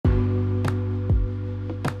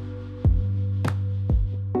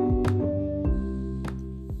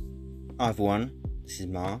Hi everyone, this is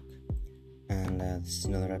Mark, and this is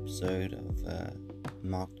another episode of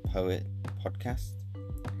Mark the Poet podcast.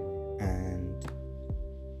 And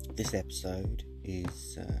this episode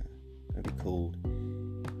is going to be called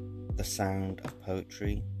The Sound of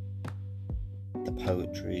Poetry, the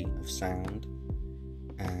Poetry of Sound.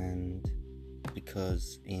 And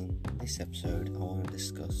because in this episode I want to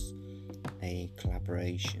discuss a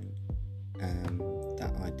collaboration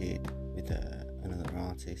that I did with another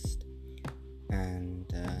artist, and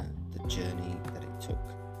the journey that it took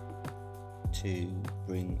to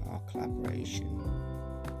bring our collaboration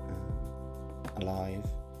alive.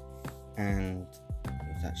 And it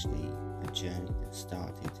was actually a journey that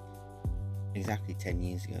started exactly 10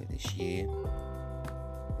 years ago this year,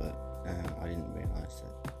 but I didn't realise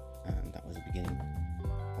that that was the beginning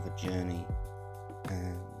of a journey.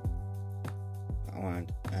 I want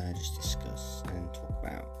to just discuss and talk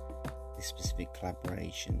about this specific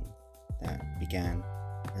collaboration that began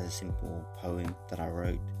as a simple poem that I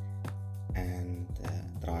wrote and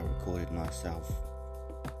that I recorded myself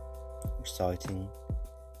reciting,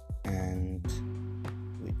 and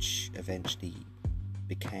which eventually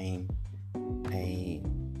became a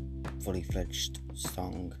fully fledged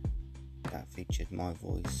song that featured my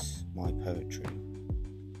voice, my poetry,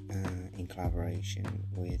 in collaboration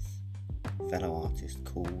with a fellow artist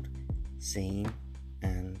called Scene.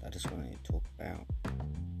 And I just wanted to talk about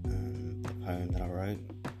the poem that I wrote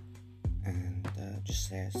and just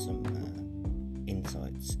share some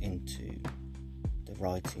insights into the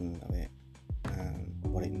writing of it,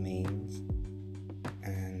 what it means,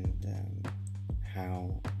 and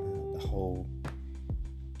how the whole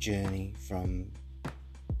journey from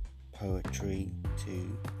poetry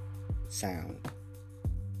to sound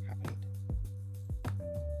happened.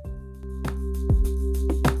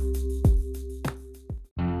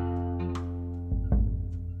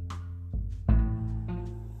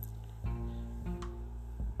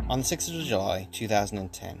 On the 6th of July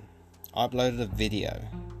 2010, I uploaded a video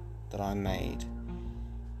that I made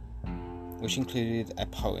which included a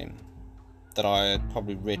poem that I had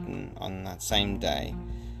probably written on that same day,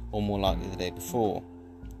 or more likely the day before.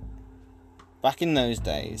 Back in those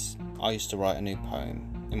days, I used to write a new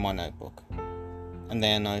poem in my notebook, and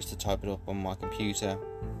then I used to type it up on my computer,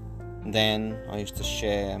 and then I used to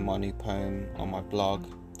share my new poem on my blog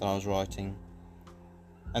that I was writing.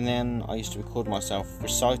 And then I used to record myself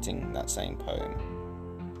reciting that same poem.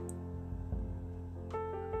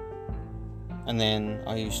 And then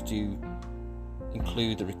I used to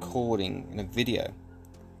include the recording in a video.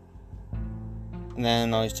 And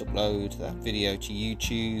then I used to upload that video to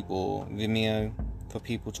YouTube or Vimeo for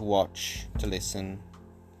people to watch, to listen,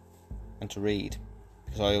 and to read.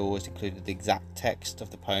 Because I always included the exact text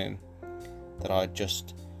of the poem that I had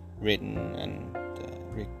just written and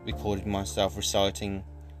recorded myself reciting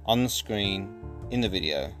on the screen in the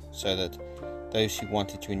video, so that those who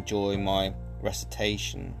wanted to enjoy my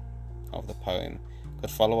recitation of the poem could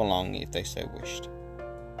follow along if they so wished.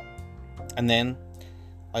 And then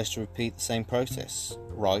I used to repeat the same process: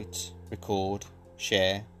 write, record,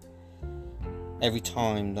 share, every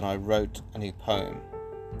time that I wrote a new poem,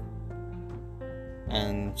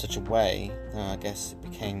 and in such a way that I guess it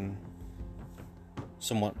became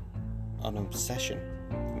somewhat an obsession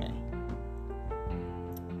for me.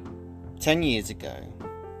 10 years ago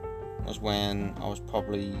was when I was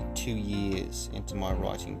probably 2 years into my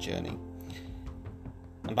writing journey.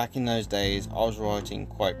 And back in those days, I was writing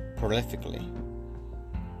quite prolifically.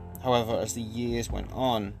 However, as the years went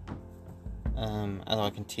on, as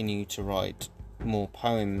I continued to write more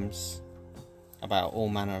poems about all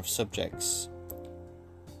manner of subjects,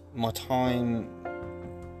 my time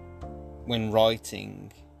when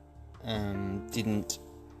writing didn't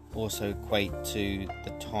also equate to the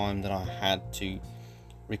time that I had to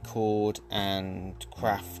record and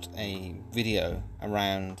craft a video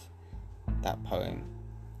around that poem.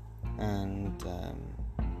 And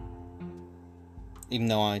even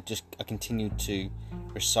though I continued to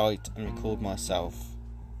recite and record myself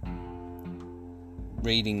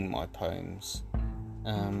reading my poems,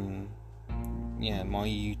 my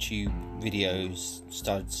YouTube videos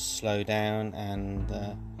started to slow down, and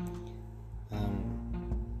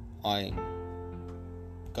I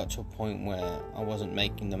got to a point where I wasn't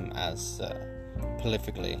making them as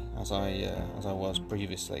prolifically as I was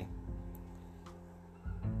previously.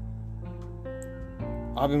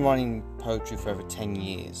 I've been writing poetry for over 10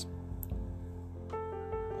 years,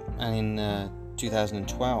 and in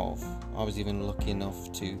 2012 I was even lucky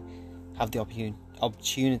enough to have the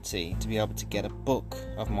opportunity to be able to get a book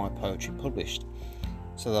of my poetry published,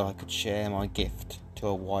 so that I could share my gift to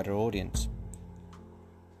a wider audience.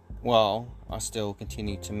 while I still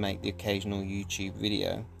continue to make the occasional YouTube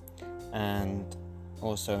video and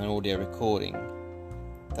also an audio recording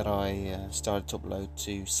that I started to upload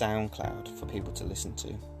to SoundCloud for people to listen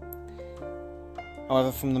to.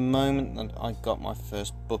 However, from the moment that I got my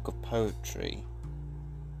first book of poetry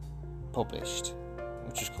published,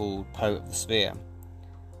 which is called Poet of the Sphere,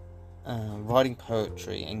 writing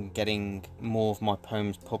poetry and getting more of my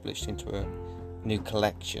poems published into a new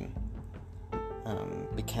collection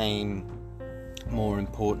became more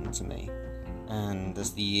important to me. And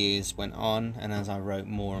as the years went on, and as I wrote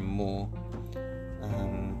more and more,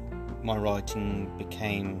 my writing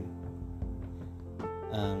became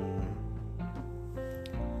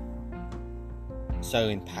so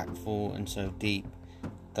impactful and so deep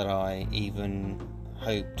that I even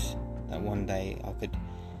hoped that one day I could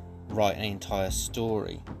write an entire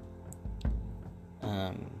story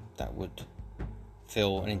that would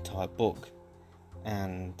fill an entire book,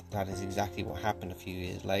 and that is exactly what happened a few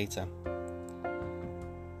years later.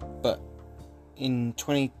 But in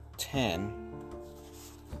 2010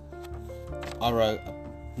 I wrote a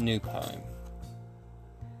new poem.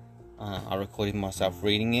 I recorded myself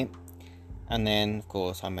reading it, and then of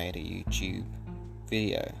course I made a YouTube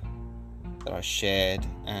video that I shared,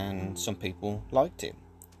 and some people liked it,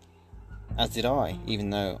 as did I,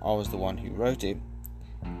 even though I was the one who wrote it,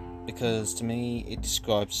 because to me it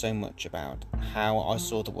described so much about how I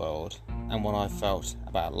saw the world and what I felt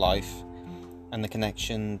about life and the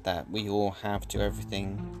connection that we all have to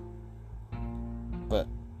everything. But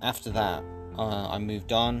after that, I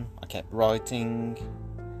moved on. I kept writing,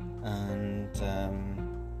 and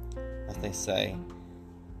as they say,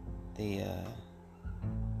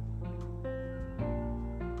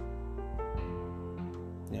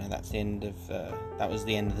 that's the end of that was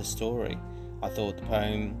the end of the story. I thought the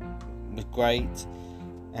poem was great,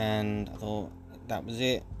 and I thought that was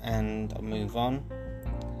it, and I'll move on.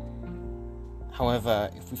 However,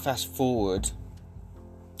 if we fast forward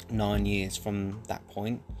 9 years from that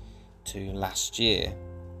point to last year,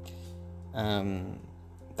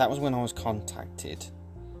 that was when I was contacted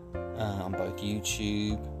on both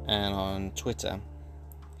YouTube and on Twitter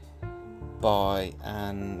by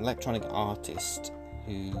an electronic artist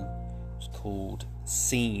who was called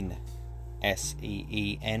Seen,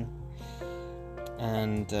 Seen,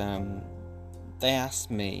 and they asked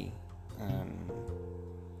me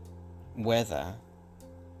whether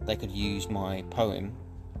they could use my poem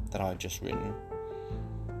that I'd just written.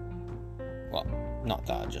 Well, not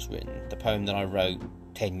that I'd just written, the poem that I wrote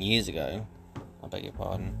 10 years ago, I beg your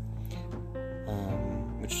pardon,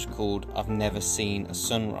 which is called I've Never Seen a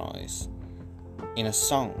Sunrise, in a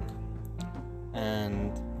song.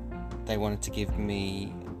 And they wanted to give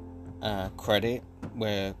me credit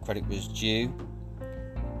where credit was due,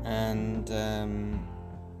 and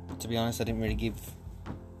to be honest, I didn't really give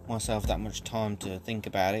myself that much time to think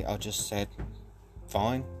about it. I just said,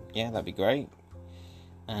 fine, yeah, that'd be great.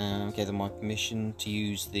 Gave them my permission to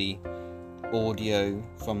use the audio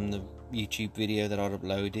from the YouTube video that I'd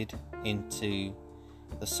uploaded into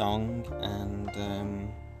the song, and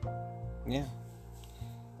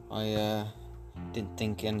I didn't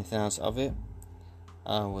think anything else of it.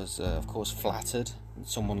 I was of course flattered that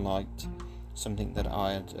someone liked something that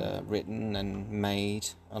I had written and made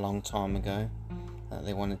a long time ago.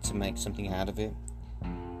 They wanted to make something out of it.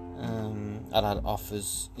 I'd had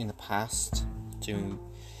offers in the past to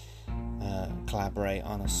collaborate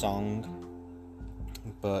on a song,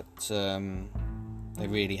 but they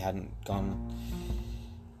really hadn't gone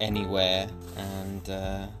anywhere, and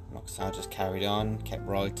like I said, I just carried on, kept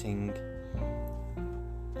writing,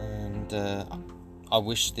 and I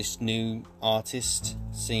wish this new artist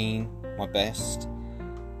Seen my best,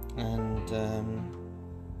 and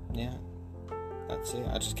that's it.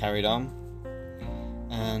 I just carried on,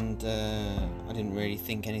 and I didn't really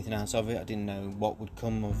think anything else of it. I didn't know what would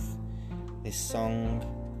come of this song,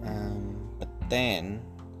 but then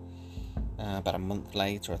about a month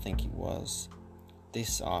later, I think it was,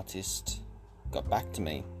 this artist got back to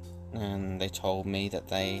me, and they told me that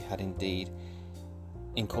they had indeed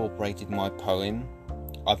incorporated my poem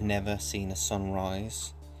I've Never Seen a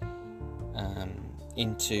Sunrise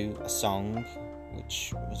into a song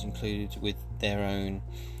which was included with their own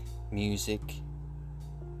music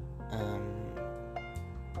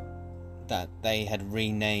that they had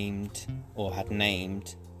renamed or had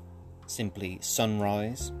named simply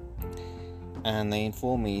Sunrise, and they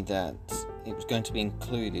informed me that it was going to be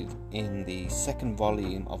included in the second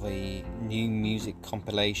volume of a new music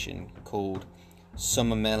compilation called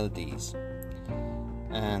Summer Melodies,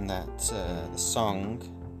 and that the song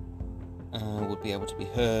would be able to be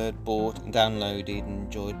heard, bought and downloaded and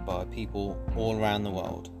enjoyed by people all around the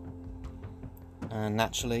world. And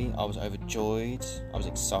naturally, I was overjoyed, I was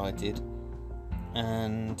excited,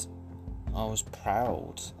 and I was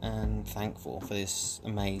proud and thankful for this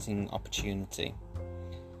amazing opportunity.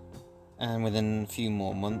 And within a few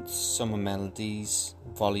more months, Summer Melodies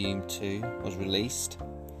Volume 2 was released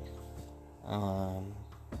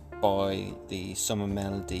by the Summer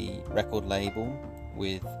Melody record label,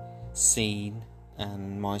 with Scene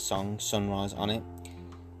and my song Sunrise on it.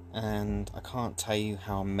 And I can't tell you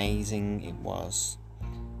how amazing it was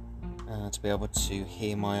to be able to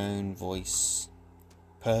hear my own voice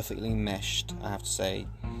perfectly meshed, I have to say,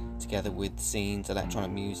 together with Scene's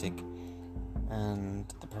electronic music, and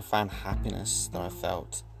the profound happiness that I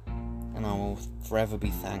felt. And I will forever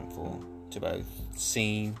be thankful to both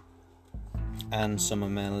Scene and Summer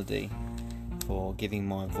Melody for giving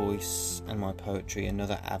my voice and my poetry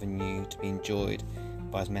another avenue to be enjoyed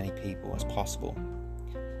by as many people as possible.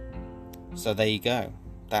 So there you go.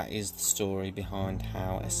 That is the story behind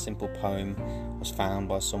how a simple poem was found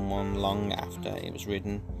by someone long after it was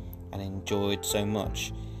written and enjoyed so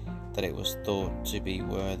much that it was thought to be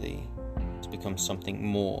worthy to become something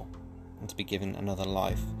more and to be given another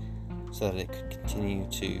life, so that it could continue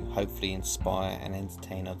to hopefully inspire and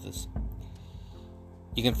entertain others.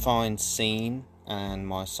 You can find Scene and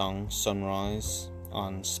my song Sunrise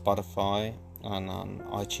on Spotify and on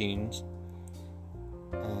iTunes.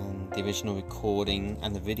 And the original recording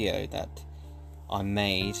and the video that I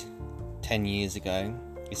made 10 years ago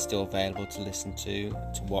is still available to listen to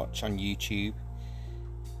watch on YouTube.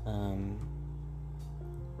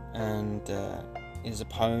 It is a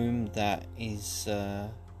poem that is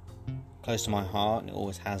close to my heart, and it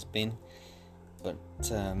always has been. But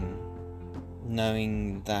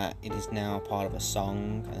knowing that it is now part of a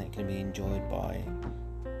song and it can be enjoyed by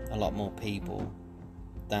a lot more people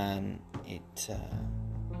than it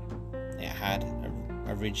had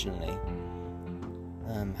originally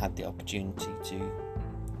had the opportunity to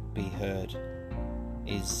be heard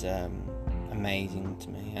is amazing to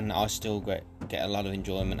me. And I still get a lot of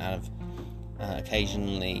enjoyment out of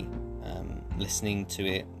occasionally listening to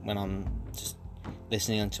it when I'm just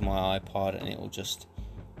listening onto my iPod, and it will just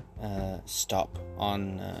stop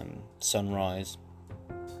on Sunrise,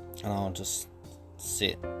 and I'll just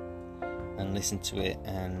sit and listen to it,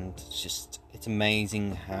 and it's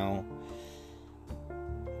amazing how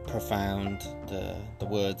profound the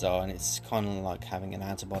words are. And it's kind of like having an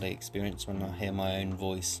out-of-body experience when I hear my own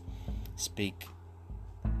voice speak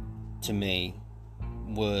to me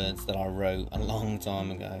words that I wrote a long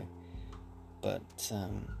time ago. But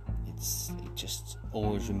it just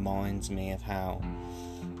always reminds me of how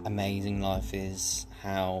amazing life is,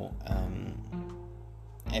 how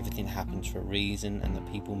everything happens for a reason, and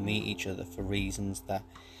that people meet each other for reasons that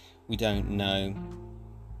we don't know,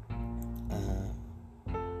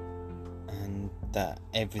 and that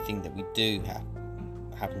everything that we do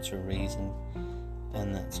happens for a reason,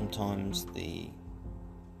 and that sometimes the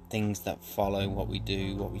things that follow what we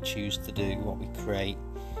do, what we choose to do, what we create,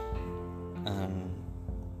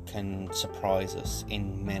 can surprise us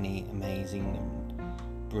in many amazing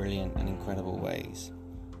and brilliant and incredible ways.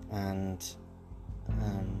 And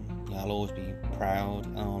I'll always be proud,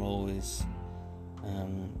 and I'll always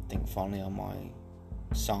think fondly on my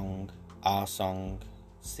song, our song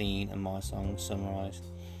Scene, and my song Sunrise.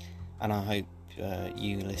 And I hope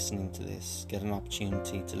you listening to this get an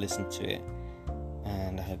opportunity to listen to it,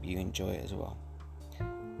 and I hope you enjoy it as well.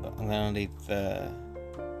 But I'm going to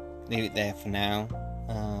leave it there for now.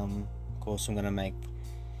 Of course, I'm going to make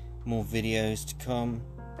more videos to come.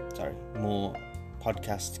 More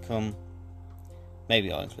podcasts to come.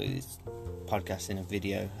 Maybe I'll include this podcast in a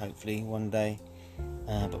video, hopefully, one day.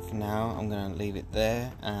 But for now, I'm going to leave it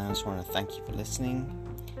there. And I just want to thank you for listening.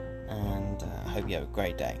 And I hope you have a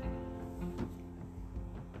great day.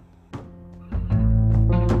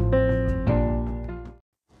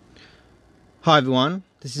 Hi everyone,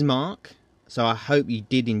 this is Mark. So I hope you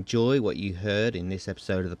did enjoy what you heard in this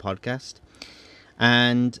episode of the podcast.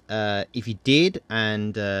 And if you did,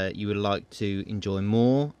 and you would like to enjoy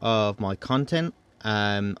more of my content,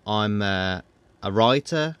 I'm a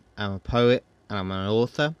writer, I'm a poet, and I'm an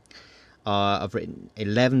author. I've written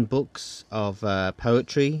 11 books of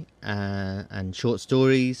poetry and short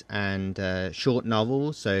stories and short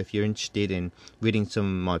novels. So if you're interested in reading some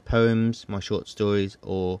of my poems, my short stories,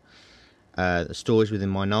 or the stories within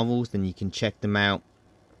my novels, then you can check them out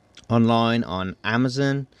online on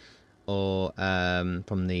Amazon, or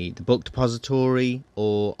from the book depository,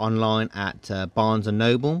 or online at Barnes &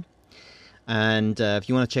 Noble. And if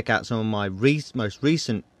you want to check out some of my most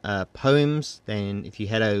recent poems, then if you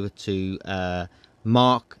head over to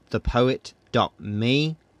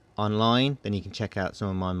markthepoet.me online, then you can check out some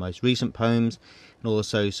of my most recent poems and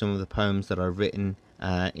also some of the poems that I've written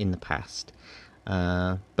in the past.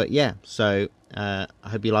 But yeah, so I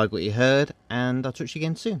hope you like what you heard, and I'll talk to you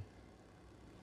again soon.